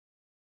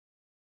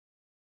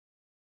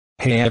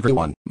Hey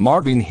everyone,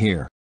 Marvin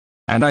here.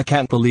 And I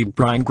can't believe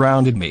Brian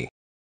grounded me.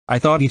 I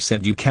thought he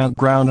said you can't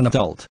ground an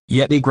adult,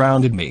 yet he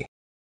grounded me.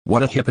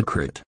 What a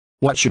hypocrite.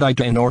 What should I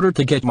do in order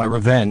to get my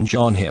revenge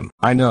on him?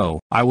 I know,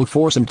 I will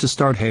force him to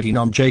start hating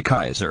on Jay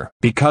Kaiser,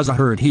 because I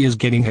heard he is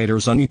getting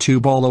haters on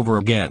YouTube all over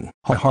again.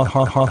 Ha ha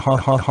ha ha ha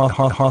ha ha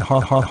ha ha ha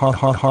ha ha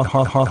ha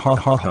ha ha ha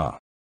ha ha.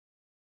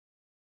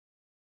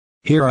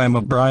 Here I am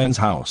at Brian's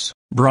house.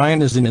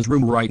 Brian is in his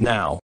room right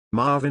now.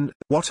 Marvin,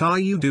 what are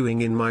you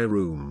doing in my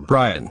room?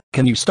 Brian,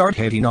 can you start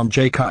hating on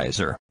Jay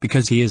Kaiser,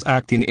 because he is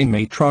acting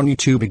inmate on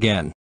YouTube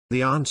again?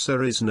 The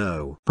answer is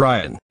no.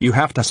 Brian, you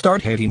have to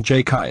start hating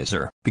Jay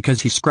Kaiser,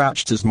 because he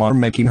scratched his mom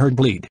making her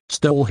bleed,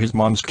 stole his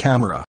mom's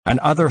camera, and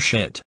other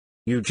shit.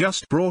 You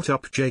just brought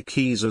up Jay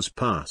Kaiser's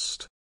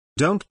past.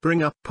 Don't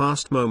bring up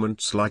past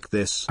moments like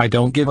this. I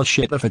don't give a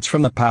shit if it's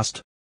from the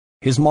past.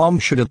 His mom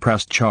should have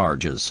pressed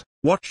charges.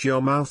 Watch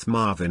your mouth,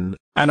 Marvin.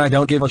 And I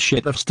don't give a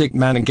shit if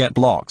Stickman and Get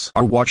Blocks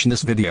are watching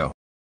this video.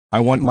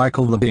 I want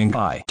Michael the Being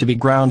Guy to be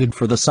grounded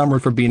for the summer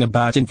for being a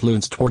bad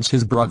influence towards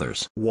his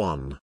brothers.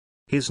 1.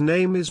 His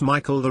name is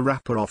Michael the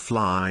Rapper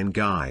Offline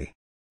Guy.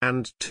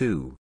 And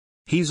 2.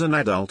 He's an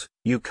adult,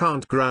 you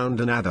can't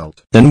ground an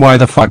adult. Then why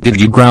the fuck did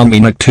you ground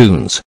me,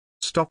 Nicktoons?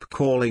 Stop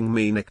calling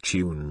me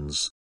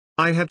Nicktoons.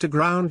 I had to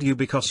ground you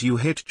because you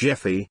hit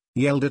Jeffy,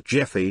 yelled at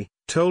Jeffy,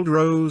 told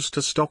Rose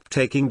to stop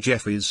taking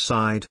Jeffy's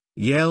side,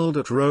 yelled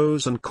at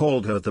Rose and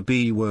called her the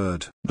B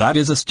word. That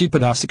is a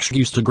stupid ass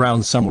excuse to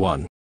ground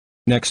someone.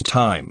 Next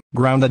time,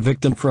 ground that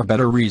victim for a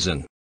better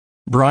reason.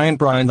 Brian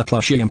the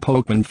plushie and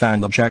Pokemon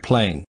fan the jet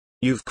plane.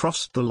 You've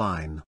crossed the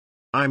line.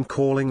 I'm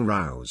calling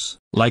Rose.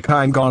 Like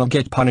I'm gonna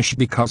get punished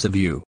because of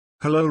you.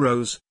 Hello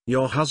Rose,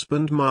 your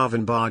husband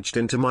Marvin barged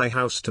into my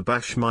house to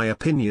bash my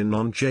opinion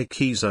on Jay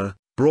Kaiser,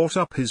 brought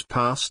up his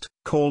past,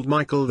 called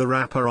Michael the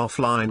Rapper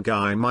Offline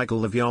Guy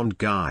Michael the Beyond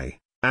Guy,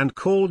 and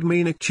called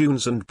me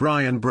Nicktoons and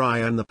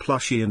Brian the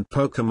plushie and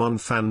Pokemon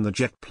fan the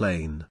jet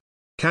plane.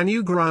 Can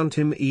you ground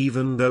him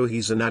even though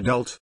he's an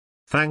adult?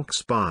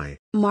 Thanks, bye.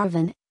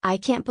 Marvin, I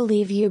can't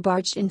believe you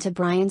barged into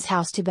Brian's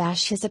house to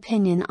bash his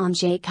opinion on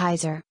Jay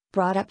Kaiser,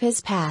 brought up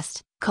his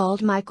past,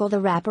 called Michael the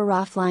Rapper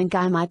Offline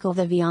Guy Michael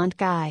the Beyond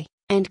Guy,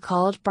 and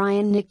called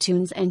Brian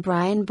Nicktoons and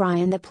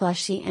Brian the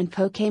plushie and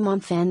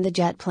Pokemon fan the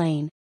jet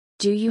plane.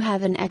 Do you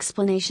have an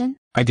explanation?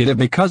 I did it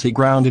because he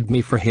grounded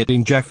me for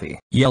hitting Jeffy,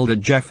 yelled at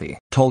Jeffy,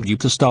 told you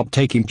to stop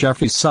taking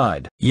Jeffy's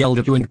side, yelled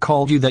at you and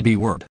called you that B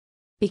word.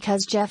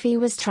 Because Jeffy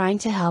was trying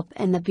to help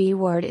and the B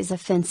word is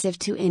offensive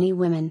to any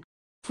women.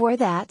 For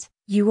that,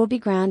 you will be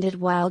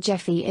grounded while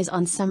Jeffy is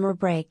on summer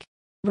break.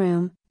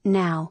 Room,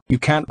 now. You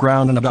can't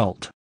ground an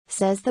adult.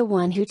 Says the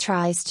one who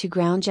tries to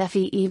ground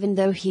Jeffy even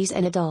though he's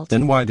an adult.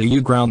 Then why do you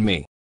ground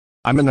me?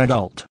 I'm an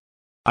adult.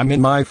 I'm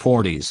in my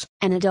 40s.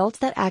 An adult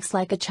that acts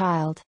like a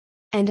child.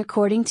 And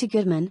according to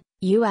Goodman,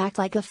 you act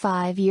like a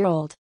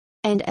 5-year-old.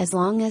 And as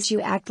long as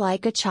you act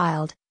like a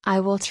child,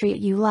 I will treat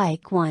you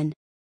like one.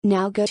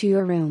 Now go to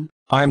your room.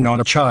 I'm not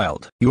a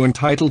child, you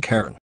entitled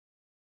Karen.